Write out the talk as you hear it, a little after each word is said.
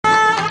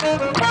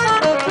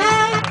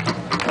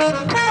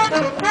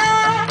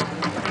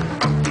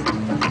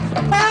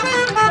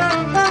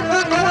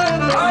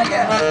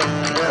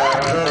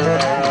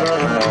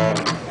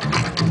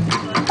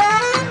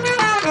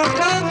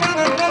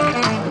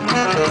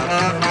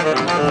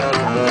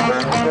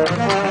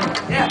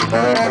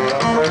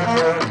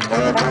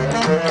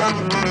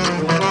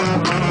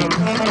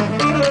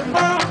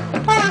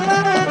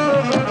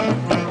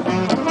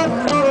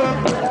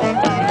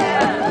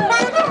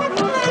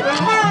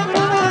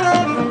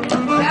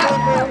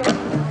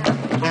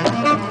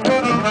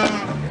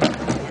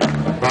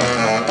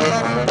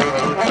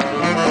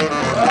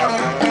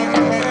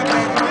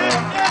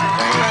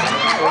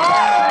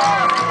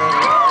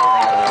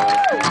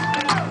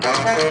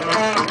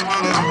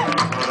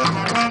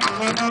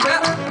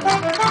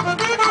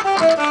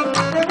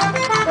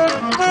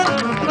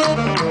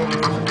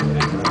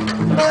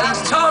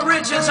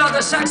On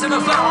the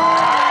saxophone.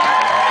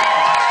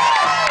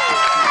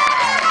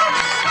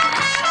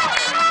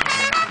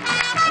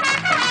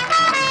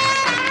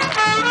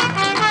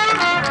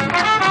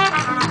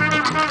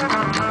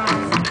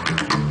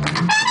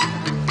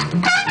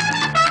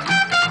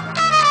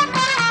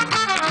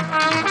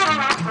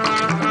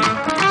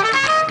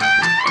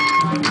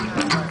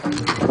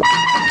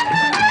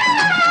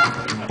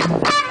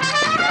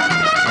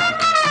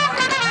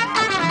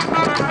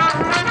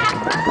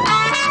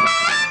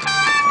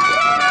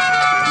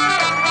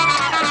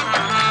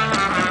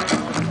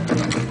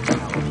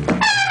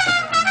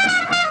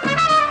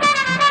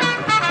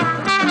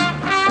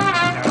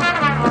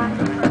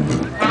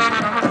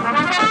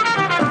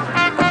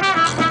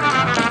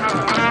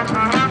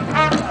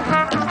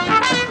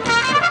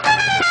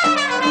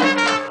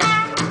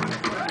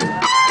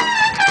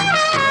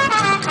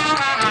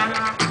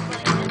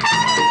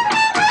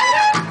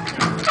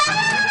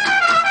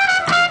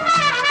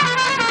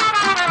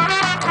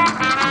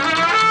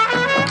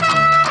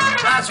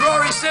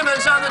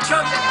 On the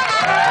trumpet.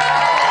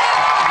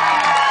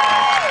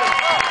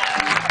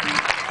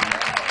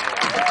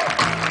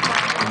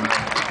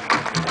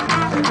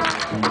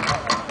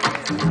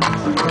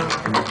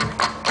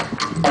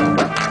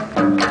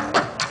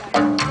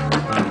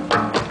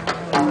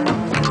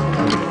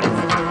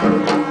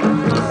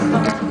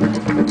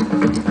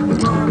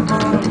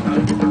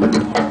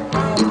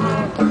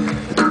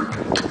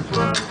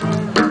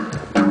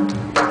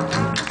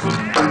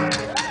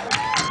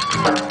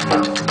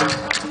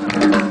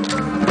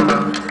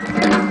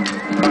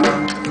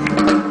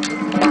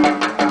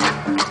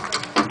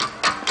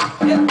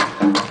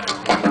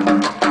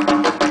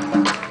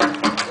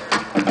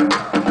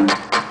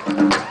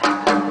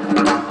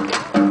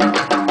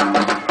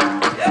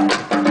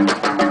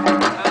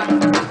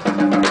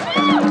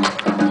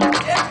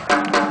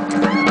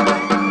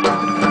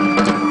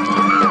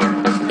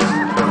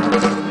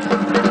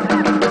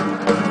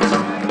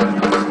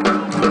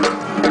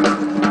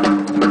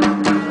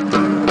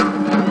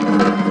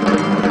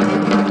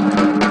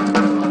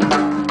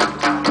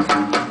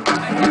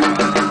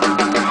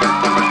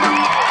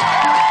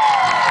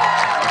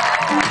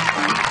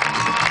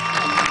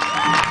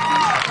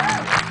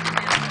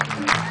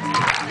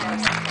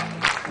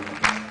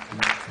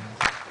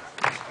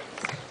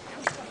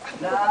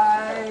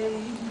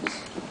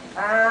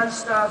 And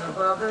stars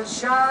above that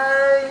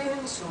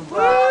shine so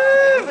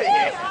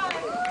bright.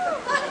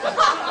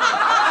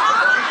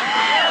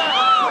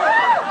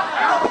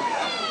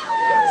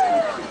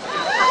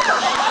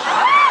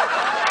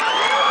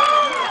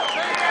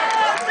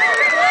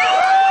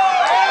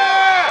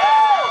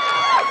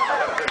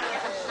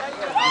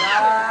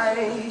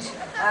 Light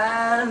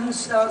and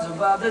stars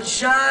above that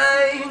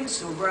shine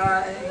so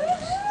bright.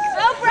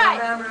 So bright.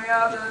 The memory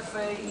of the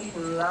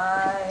fading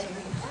light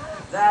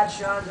that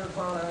shines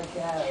upon a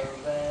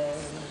caravan.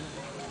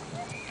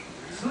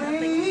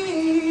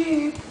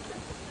 Sleep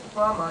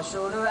from my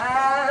shoulder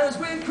as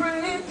we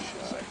creep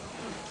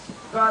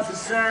across the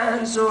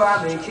sand, so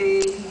I may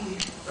keep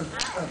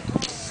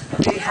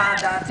behind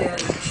that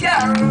desert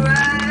caravan.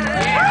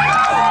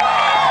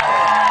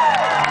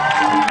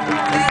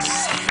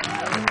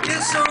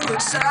 It's so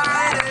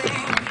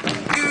exciting.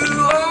 You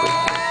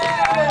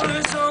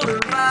hold so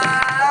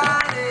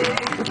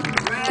dividing,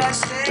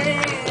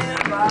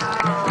 resting by.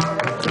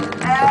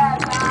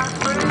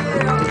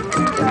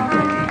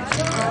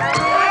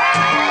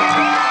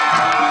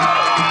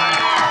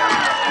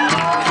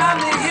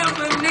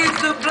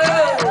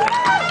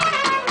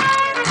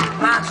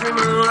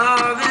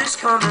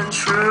 Coming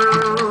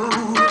true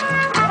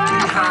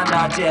behind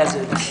our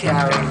desert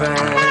caravan.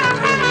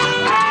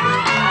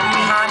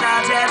 Behind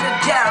our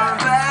desert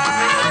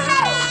caravan.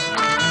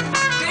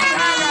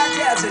 Behind our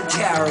desert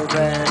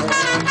caravan.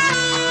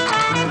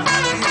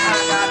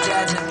 Behind our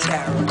desert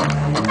caravan.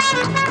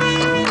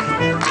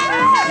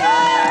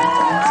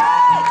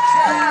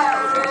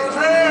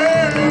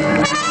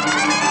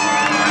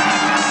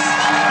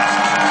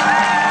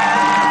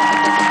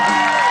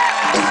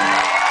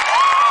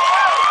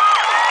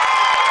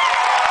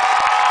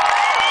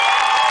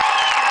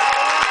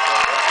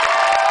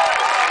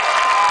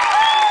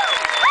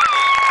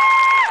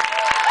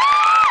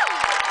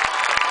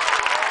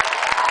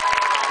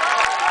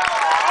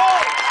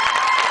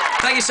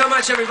 Thank you so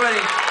much, everybody.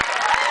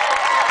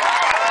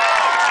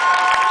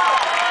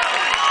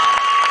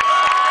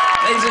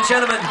 Ladies and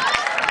gentlemen,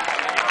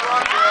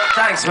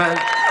 thanks, man.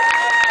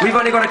 We've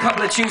only got a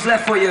couple of tunes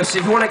left for you, so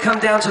if you want to come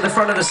down to the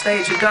front of the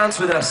stage and dance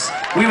with us,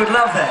 we would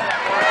love that.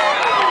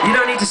 You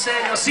don't need to stay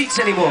in your seats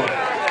anymore.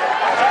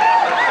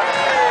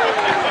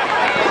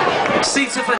 Seats are for